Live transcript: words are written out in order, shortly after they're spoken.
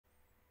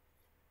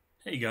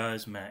Hey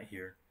guys, Matt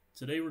here.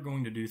 Today we're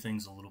going to do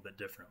things a little bit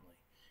differently.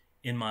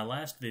 In my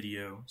last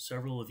video,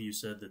 several of you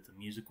said that the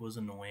music was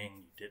annoying,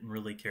 you didn't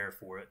really care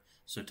for it,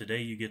 so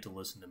today you get to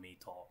listen to me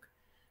talk.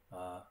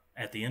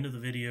 At the end of the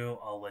video,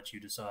 I'll let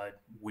you decide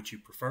which you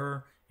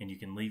prefer, and you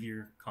can leave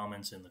your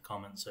comments in the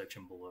comment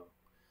section below.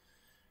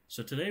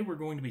 So today we're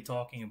going to be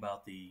talking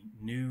about the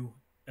new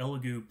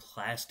Elegoo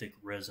plastic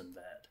resin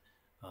vat.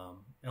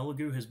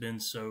 Elegoo has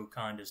been so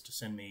kind as to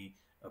send me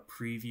a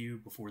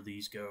preview before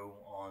these go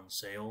on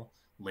sale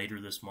later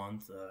this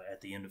month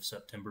at the end of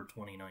September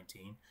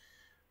 2019.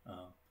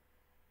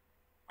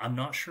 I'm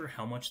not sure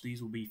how much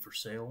these will be for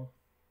sale,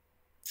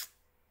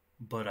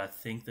 but I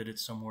think that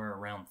it's somewhere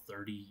around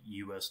 30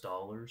 US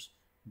dollars,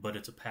 but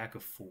it's a pack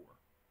of 4.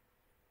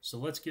 So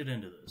let's get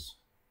into this.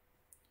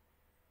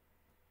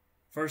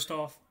 First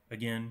off,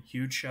 again,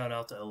 huge shout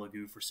out to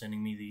Elegoo for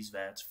sending me these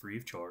vats free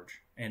of charge.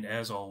 And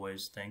as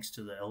always, thanks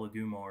to the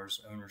Elegoo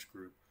Mars owners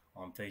group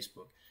on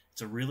Facebook.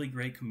 It's a really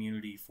great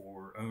community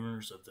for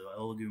owners of the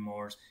Elegoo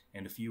Mars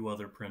and a few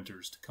other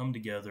printers to come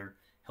together,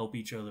 help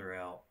each other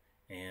out,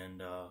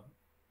 and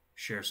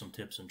share some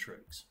tips and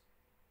tricks.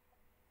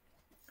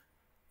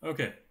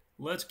 Okay,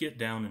 let's get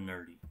down and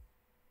nerdy.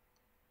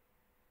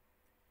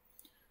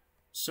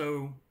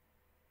 So,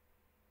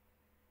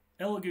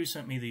 Elegoo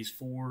sent me these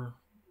 4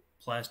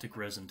 plastic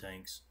resin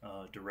tanks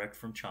direct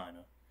from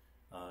China.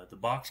 The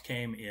box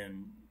came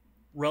in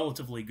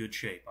relatively good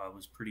shape. I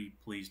was pretty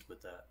pleased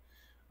with that.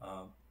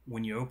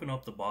 When you open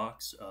up the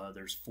box,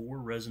 there's 4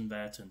 resin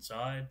vats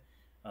inside,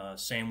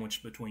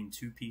 sandwiched between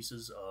 2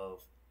 pieces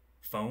of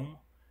foam.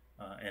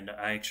 And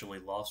I actually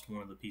lost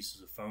one of the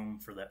pieces of foam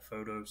for that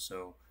photo,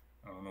 so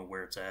I don't know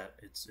where it's at.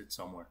 It's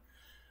somewhere.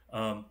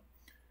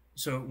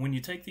 So when you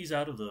take these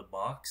out of the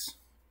box,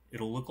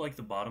 it'll look like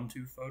the bottom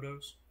 2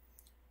 photos.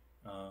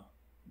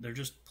 They're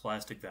just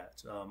plastic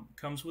vats.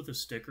 Comes with a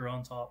sticker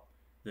on top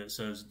that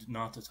says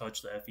not to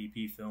touch the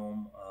FEP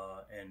film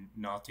and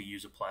not to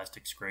use a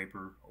plastic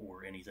scraper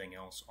or anything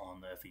else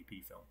on the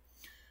FEP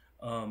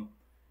film.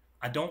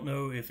 I don't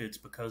know if it's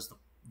because the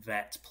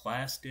vat's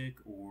plastic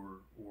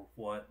or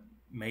what.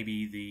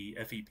 Maybe the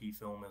FEP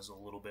film is a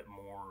little bit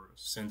more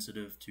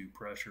sensitive to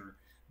pressure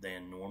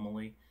than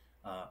normally.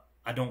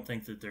 I don't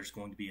think that there's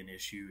going to be an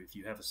issue if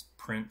you have a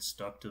print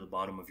stuck to the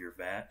bottom of your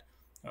vat.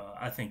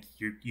 I think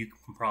you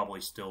can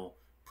probably still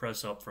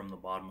press up from the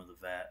bottom of the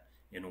vat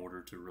in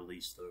order to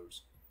release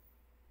those.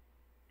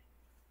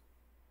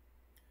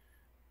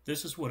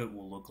 This is what it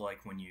will look like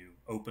when you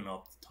open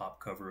up the top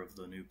cover of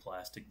the new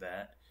plastic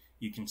vat.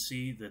 You can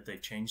see that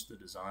they've changed the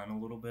design a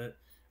little bit.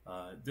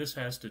 This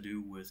has to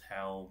do with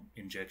how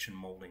injection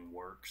molding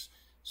works.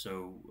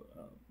 So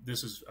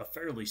this is a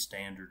fairly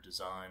standard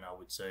design, I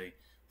would say,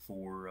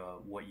 for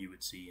what you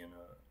would see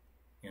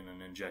in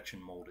an injection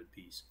molded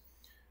piece.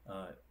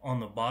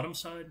 On the bottom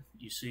side,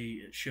 you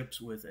see it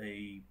ships with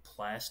a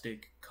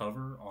plastic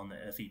cover on the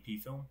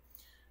FEP film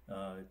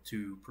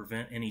to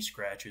prevent any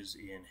scratches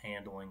in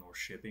handling or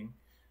shipping.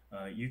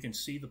 You can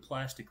see the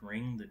plastic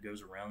ring that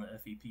goes around the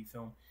FEP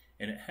film,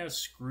 and it has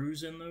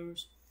screws in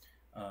those.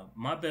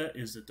 My bet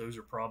is that those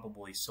are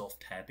probably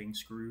self-tapping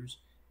screws,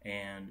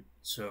 and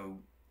so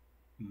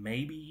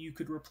maybe you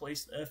could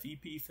replace the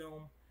FEP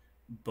film,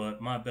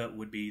 but my bet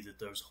would be that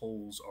those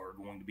holes are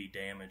going to be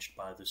damaged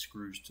by the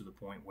screws to the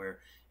point where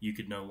you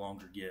could no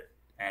longer get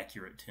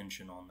accurate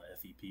tension on the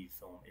FEP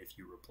film if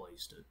you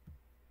replaced it.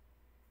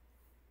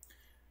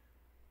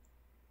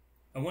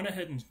 I went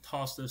ahead and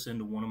tossed this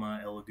into one of my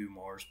Elegoo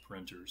Mars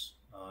printers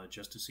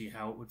just to see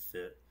how it would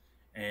fit.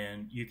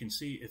 And you can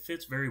see it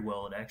fits very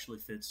well. It actually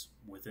fits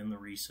within the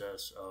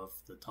recess of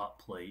the top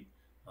plate,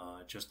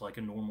 just like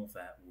a normal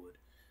vat would.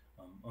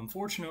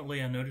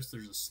 Unfortunately, I noticed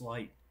there's a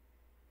slight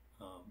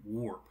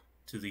warp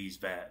to these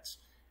vats,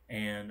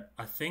 and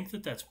I think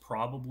that that's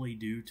probably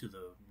due to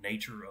the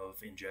nature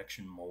of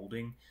injection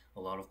molding.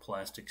 A lot of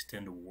plastics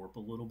tend to warp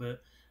a little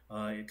bit.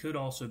 It could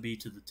also be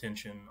to the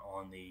tension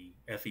on the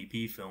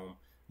FEP film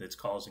that's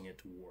causing it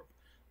to warp.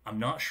 I'm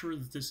not sure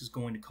that this is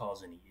going to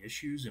cause any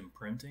issues in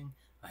printing.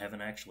 I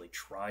haven't actually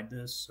tried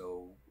this,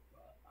 so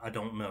I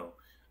don't know,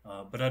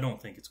 but I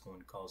don't think it's going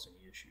to cause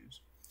any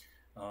issues.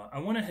 I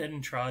went ahead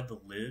and tried the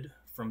lid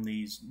from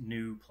these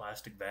new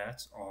plastic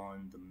vats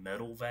on the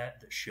metal vat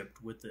that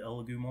shipped with the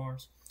Elegoo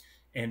Mars,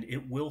 and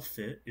it will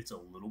fit. It's a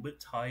little bit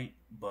tight,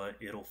 but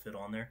it'll fit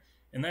on there,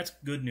 and that's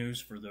good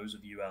news for those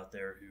of you out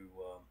there who,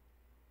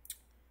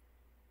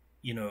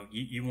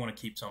 you want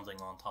to keep something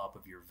on top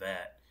of your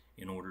vat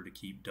in order to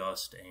keep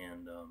dust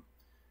and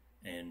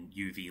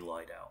UV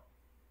light out.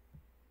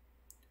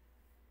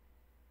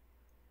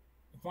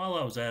 While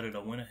I was at it, I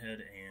went ahead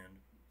and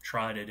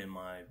tried it in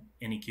my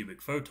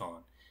Anycubic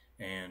Photon,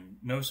 and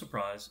no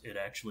surprise, it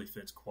actually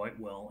fits quite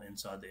well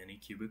inside the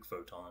Anycubic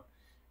Photon.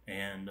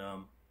 And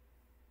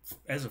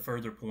as a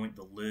further point,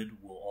 the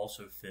lid will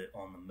also fit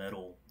on the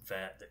metal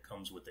vat that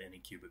comes with the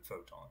Anycubic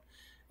Photon.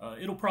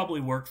 It'll probably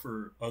work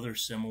for other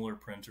similar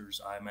printers.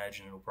 I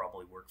imagine it'll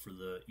probably work for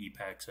the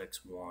Epax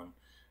X1,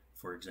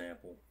 for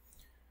example.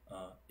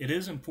 It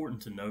is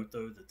important to note,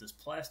 though, that this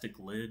plastic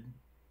lid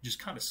just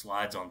kind of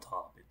slides on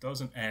top.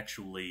 doesn't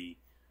actually,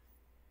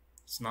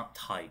 it's not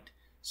tight.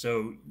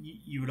 So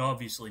you would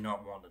obviously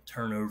not want to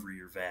turn over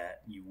your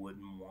vat. You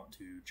wouldn't want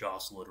to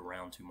jostle it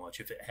around too much.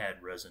 If it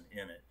had resin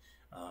in it,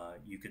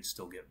 you could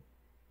still get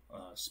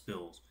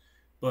spills.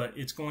 But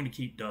it's going to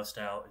keep dust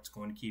out. It's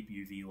going to keep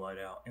UV light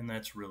out. And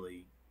that's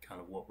really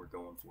kind of what we're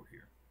going for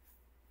here.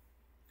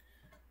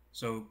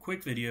 So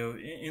quick video.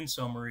 In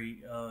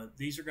summary,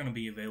 these are going to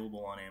be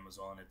available on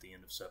Amazon at the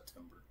end of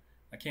September.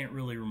 I can't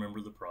really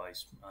remember the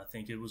price. I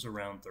think it was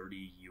around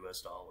 $30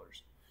 US.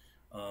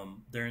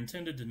 They're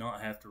intended to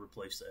not have to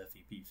replace the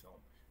FEP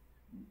film.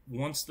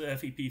 Once the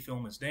FEP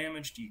film is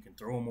damaged, you can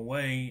throw them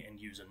away and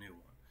use a new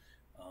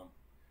one.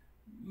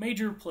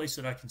 Major place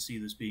that I can see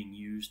this being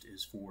used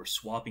is for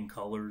swapping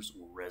colors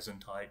or resin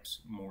types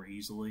more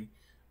easily.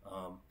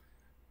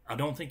 I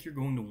don't think you're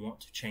going to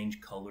want to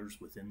change colors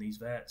within these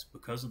vats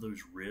because of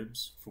those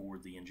ribs for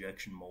the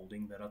injection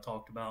molding that I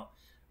talked about.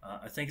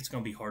 I think it's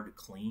going to be hard to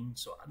clean,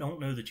 so I don't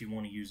know that you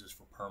want to use this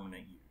for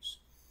permanent use.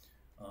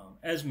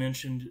 As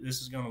mentioned,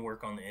 this is going to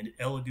work on the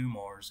Elegoo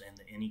Mars and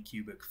the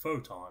Anycubic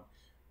Photon.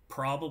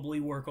 Probably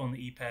work on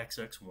the Epax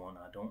X1,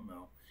 I don't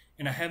know.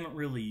 And I haven't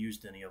really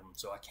used any of them,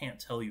 so I can't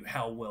tell you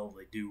how well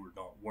they do or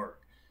don't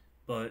work.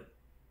 But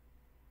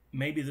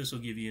maybe this will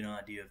give you an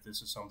idea if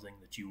this is something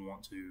that you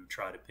want to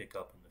try to pick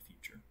up in the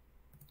future.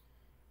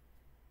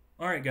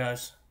 Alright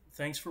guys,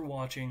 thanks for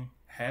watching,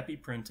 happy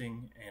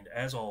printing, and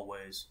as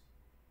always,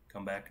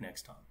 come back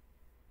next time.